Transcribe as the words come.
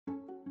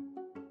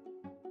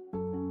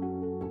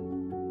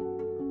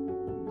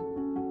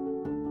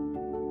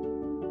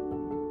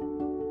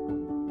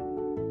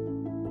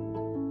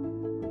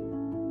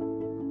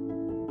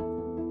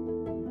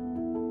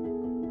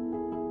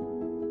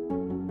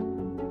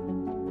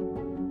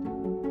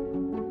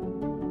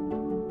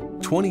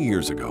20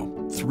 years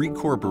ago, 3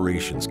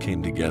 corporations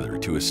came together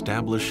to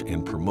establish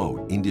and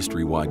promote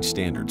industry-wide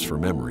standards for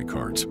memory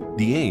cards.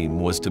 The aim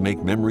was to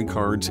make memory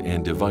cards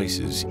and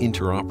devices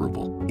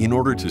interoperable in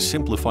order to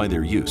simplify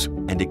their use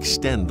and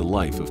extend the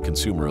life of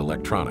consumer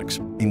electronics,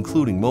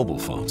 including mobile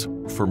phones,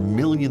 for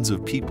millions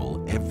of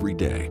people every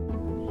day.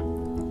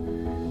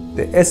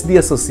 The SD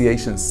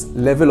Association's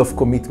level of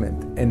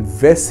commitment and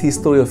vast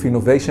history of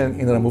innovation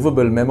in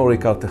removable memory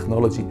card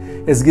technology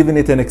has given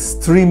it an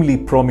extremely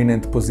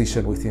prominent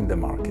position within the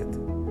market.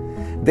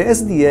 The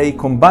SDA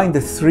combined the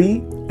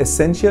 3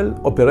 essential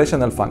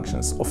operational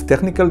functions of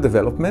technical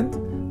development,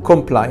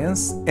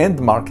 compliance,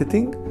 and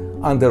marketing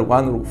under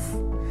one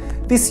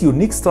roof. This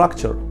unique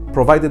structure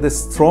provided a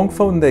strong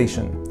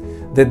foundation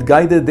that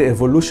guided the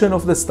evolution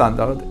of the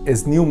standard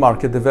as new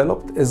market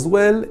developed, as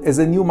well as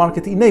a new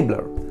market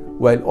enabler,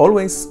 while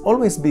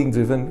always being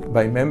driven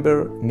by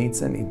member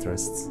needs and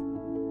interests.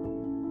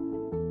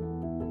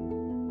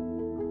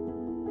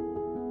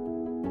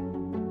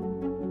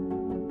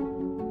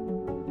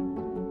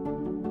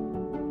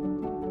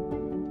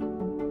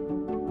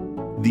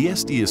 The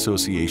SD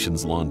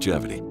Association's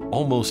longevity,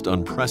 almost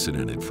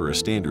unprecedented for a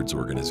standards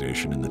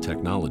organization in the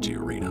technology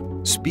arena,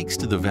 speaks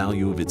to the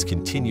value of its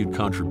continued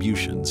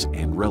contributions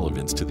and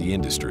relevance to the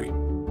industry.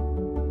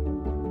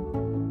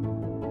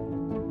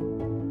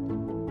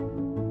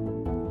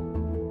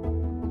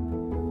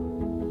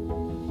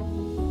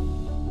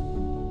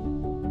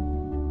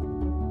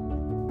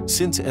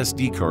 Since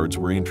SD cards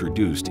were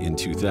introduced in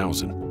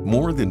 2000,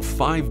 more than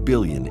 5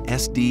 billion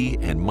SD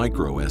and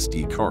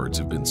microSD cards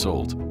have been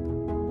sold.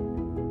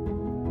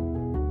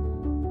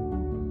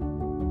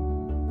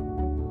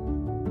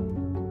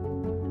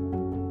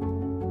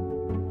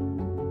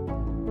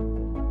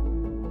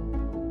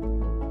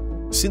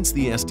 Since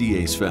the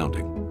SDA's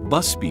founding,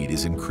 bus speed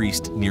has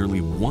increased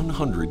nearly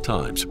 100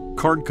 times.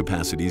 Card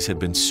capacities have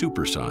been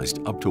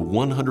supersized up to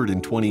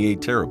 128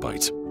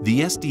 terabytes.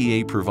 The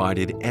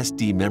SDA-provided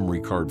SD memory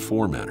card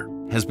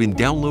formatter has been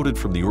downloaded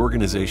from the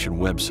organization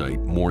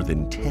website more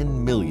than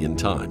 10 million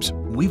times.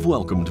 We've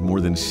welcomed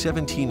more than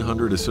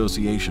 1,700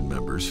 association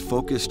members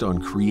focused on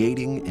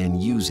creating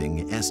and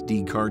using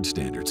SD card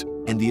standards,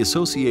 and the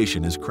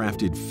association has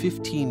crafted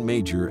 15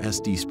 major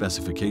SD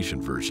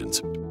specification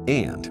versions.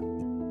 And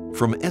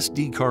from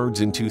SD cards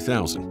in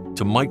 2000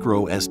 to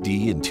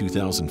microSD in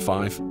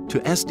 2005 to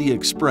SD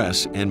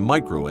Express and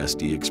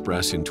microSD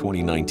Express in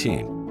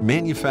 2019,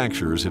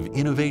 manufacturers have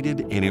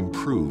innovated and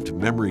improved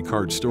memory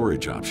card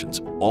storage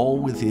options, all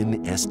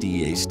within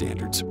SDA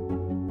standards.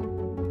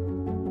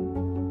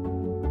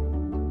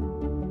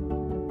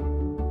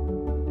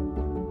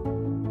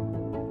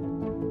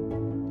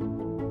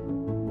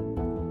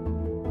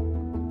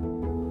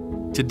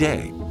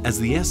 Today, as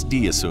the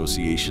SD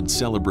Association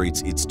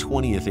celebrates its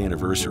 20th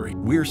anniversary,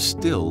 we're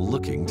still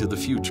looking to the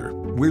future.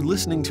 We're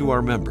listening to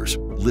our members,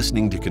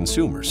 listening to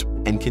consumers,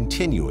 and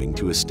continuing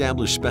to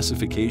establish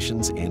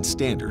specifications and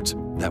standards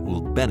that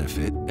will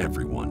benefit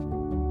everyone.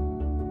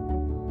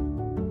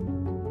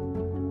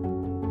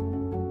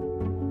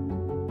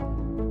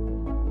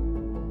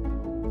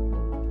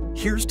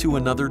 Here's to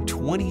another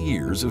 20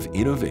 years of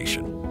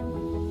innovation.